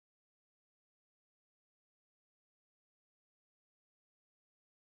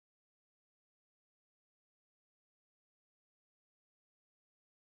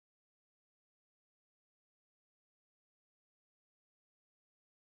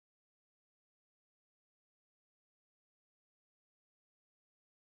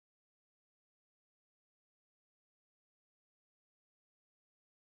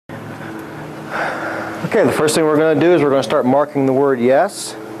Okay, the first thing we're going to do is we're going to start marking the word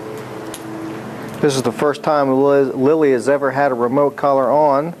yes. This is the first time Lily has ever had a remote collar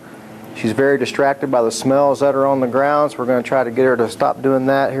on. She's very distracted by the smells that are on the ground, so we're going to try to get her to stop doing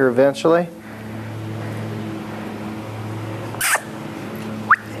that here eventually.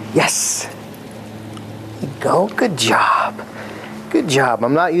 Yes! There you go. Good job. Good job.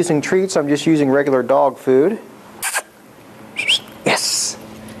 I'm not using treats, I'm just using regular dog food. Yes!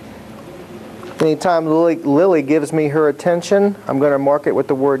 Anytime Lily gives me her attention, I'm going to mark it with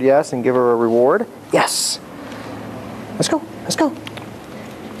the word yes and give her a reward. Yes! Let's go. Let's go.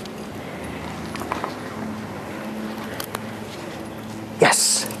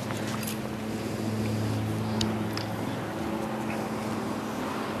 Yes!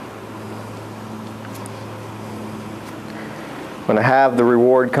 I'm going to have the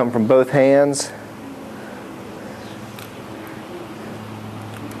reward come from both hands.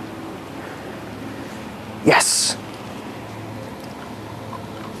 Yes!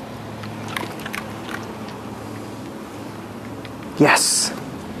 Yes!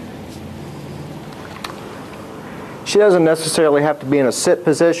 She doesn't necessarily have to be in a sit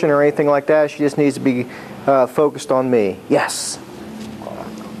position or anything like that. She just needs to be focused on me. Yes!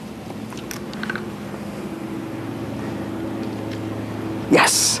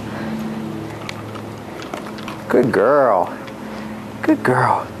 Yes! Good girl. Good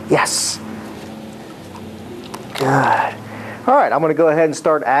girl. Yes! Good. All right, I'm going to go ahead and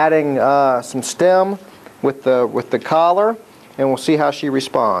start adding some stem with the collar, and we'll see how she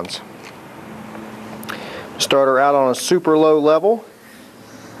responds. Start her out on a super low level.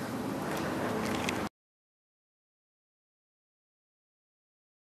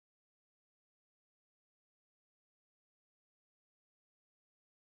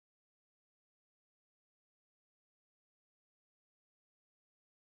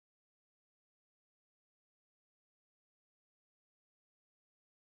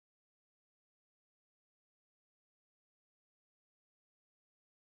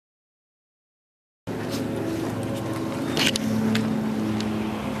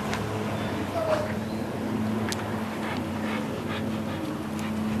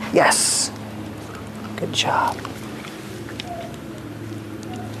 Yes. Good job.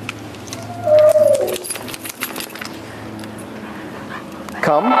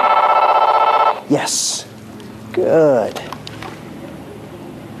 Come. Yes. Good.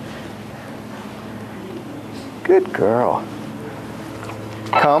 Good girl.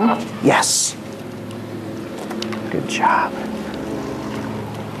 Come. Yes. Good job.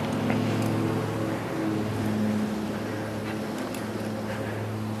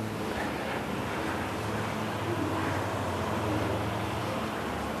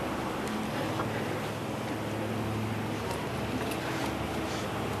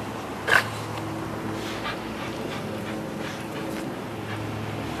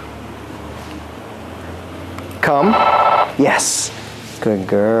 Come. Yes. Good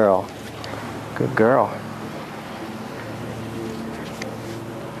girl. Good girl.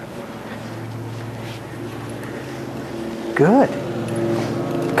 Good.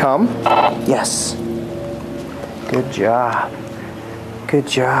 Come. Yes. Good job. Good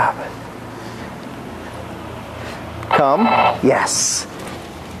job. Come. Yes.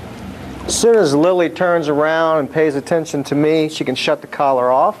 As soon as Lily turns around and pays attention to me, she can shut the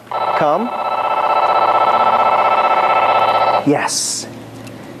collar off. Come. Yes.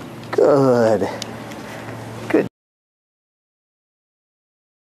 Good. Good.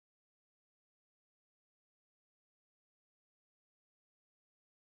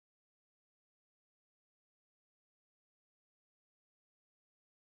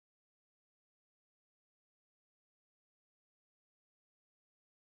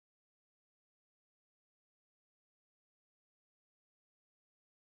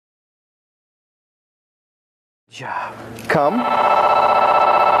 Job. Come.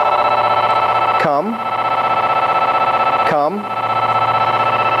 Come. Come.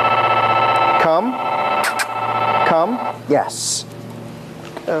 Come. Come. Yes.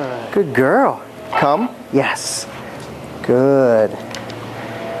 Good girl. Come. Yes. Good.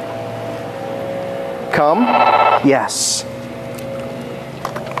 Come. Yes.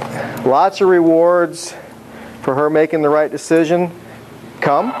 Lots of rewards for her making the right decision.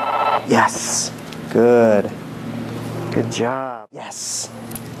 Come. Yes. Good. Good job. Yes.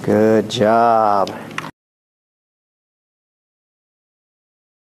 Good job.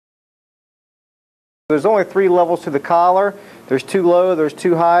 There's only 3 levels to the collar. There's too low, there's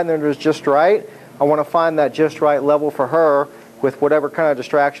too high, and then there's just right. I want to find that just right level for her with whatever kind of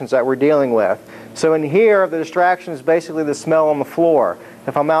distractions that we're dealing with. So in here, the distraction is basically the smell on the floor.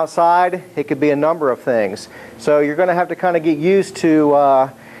 If I'm outside, it could be a number of things. So you're going to have to kind of get used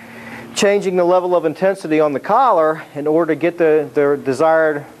to changing the level of intensity on the collar in order to get the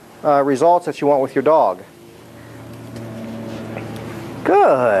desired results that you want with your dog.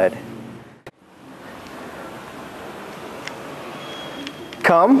 Good.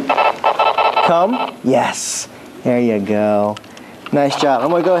 Come. Come. Yes. There you go. Nice job. I'm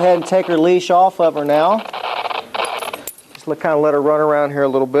going to go ahead and take her leash off of her now. Just kind of let her run around here a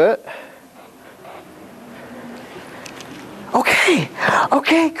little bit. Okay.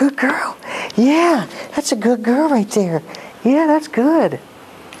 Okay, good girl. Yeah, that's a good girl right there. Yeah, that's good.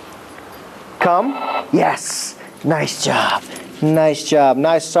 Come. Yes. Nice job. Nice job.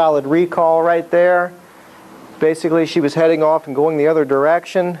 Nice solid recall right there. Basically, she was heading off and going the other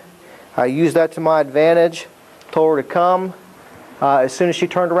direction. I used that to my advantage. Told her to come. As soon as she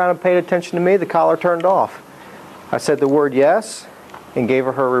turned around and paid attention to me, the collar turned off. I said the word yes and gave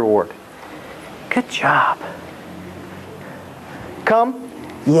her her reward. Good job. Come.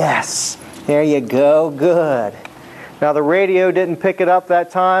 Yes. There you go. Good. Now the radio didn't pick it up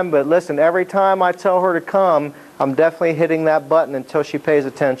that time, but listen, every time I tell her to come, I'm definitely hitting that button until she pays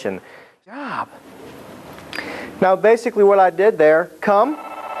attention. Good job. Now basically what I did there, come,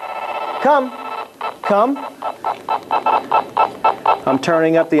 come, come. I'm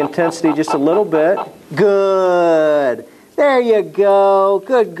turning up the intensity just a little bit. Good. There you go.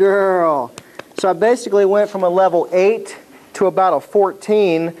 Good girl. So I basically went from a level 8 to about a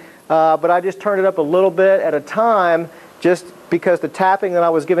 14, but I just turned it up a little bit at a time just because the tapping that I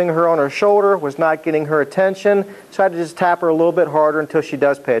was giving her on her shoulder was not getting her attention. So I had to just tap her a little bit harder until she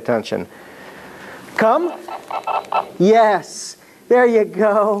does pay attention. Come. Yes. There you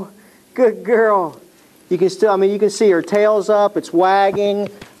go. Good girl. You can still, you can see her tail's up, it's wagging.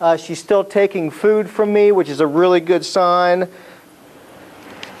 She's still taking food from me, which is a really good sign.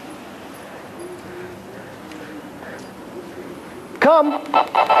 Come.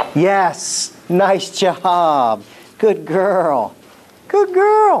 Yes. Nice job. Good girl. Good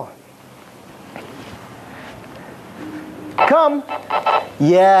girl. Come.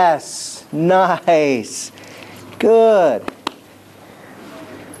 Yes. Nice. Good.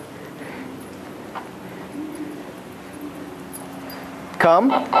 Come.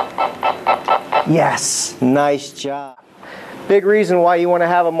 Yes. Nice job. Big reason why you want to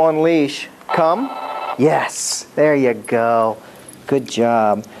have them on leash. Come. Yes. There you go. Good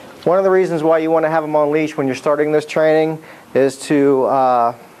job. One of the reasons why you want to have them on leash when you're starting this training is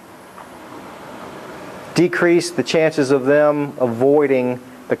to decrease the chances of them avoiding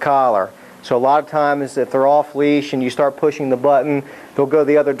the collar. So a lot of times if they're off leash and you start pushing the button, they'll go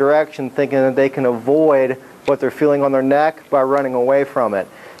the other direction thinking that they can avoid what they're feeling on their neck by running away from it.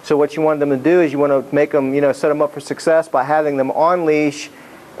 So what you want them to do is you want to make them, set them up for success by having them on leash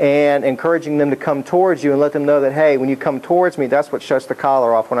and encouraging them to come towards you and let them know that, hey, when you come towards me, that's what shuts the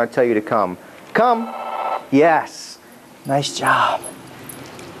collar off when I tell you to come. Come. Yes. Nice job.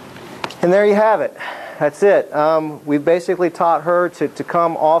 And there you have it. That's it. We've basically taught her to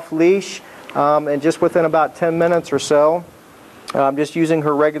come off leash and just within about 10 minutes or so. Just using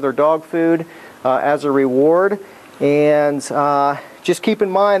her regular dog food as a reward. And just keep in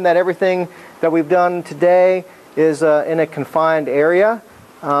mind that everything that we've done today is in a confined area.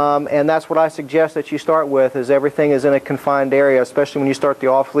 And that's what I suggest that you start with, is everything is in a confined area, especially when you start the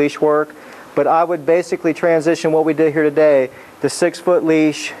off-leash work. But I would basically transition what we did here today, the 6-foot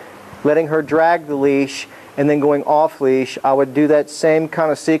leash, letting her drag the leash, and then going off-leash. I would do that same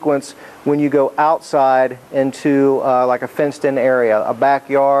kind of sequence when you go outside into like a fenced-in area, a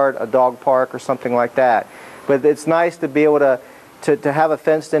backyard, a dog park, or something like that. But it's nice to be able to have a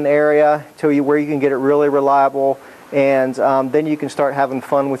fenced-in area where you can get it really reliable. And then you can start having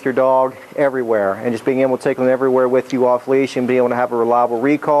fun with your dog everywhere and just being able to take them everywhere with you off leash and being able to have a reliable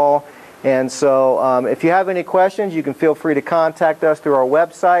recall. And so if you have any questions, you can feel free to contact us through our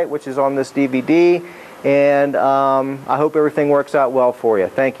website, which is on this DVD. And I hope everything works out well for you.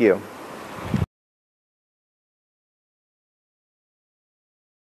 Thank you.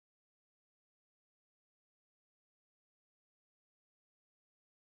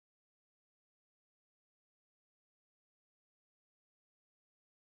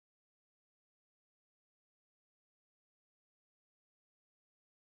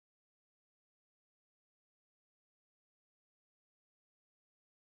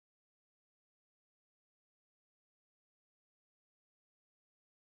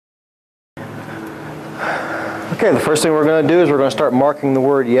 Okay, the first thing we're going to do is we're going to start marking the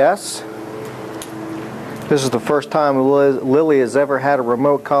word yes. This is the first time Lily has ever had a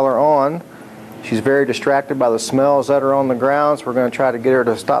remote collar on. She's very distracted by the smells that are on the ground, so we're going to try to get her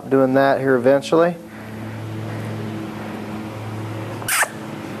to stop doing that here eventually.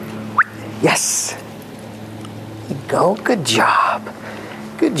 Yes! There you go. Good job.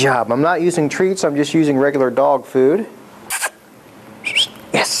 Good job. I'm not using treats, I'm just using regular dog food.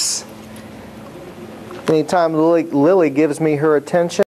 Yes! Anytime Lily gives me her attention,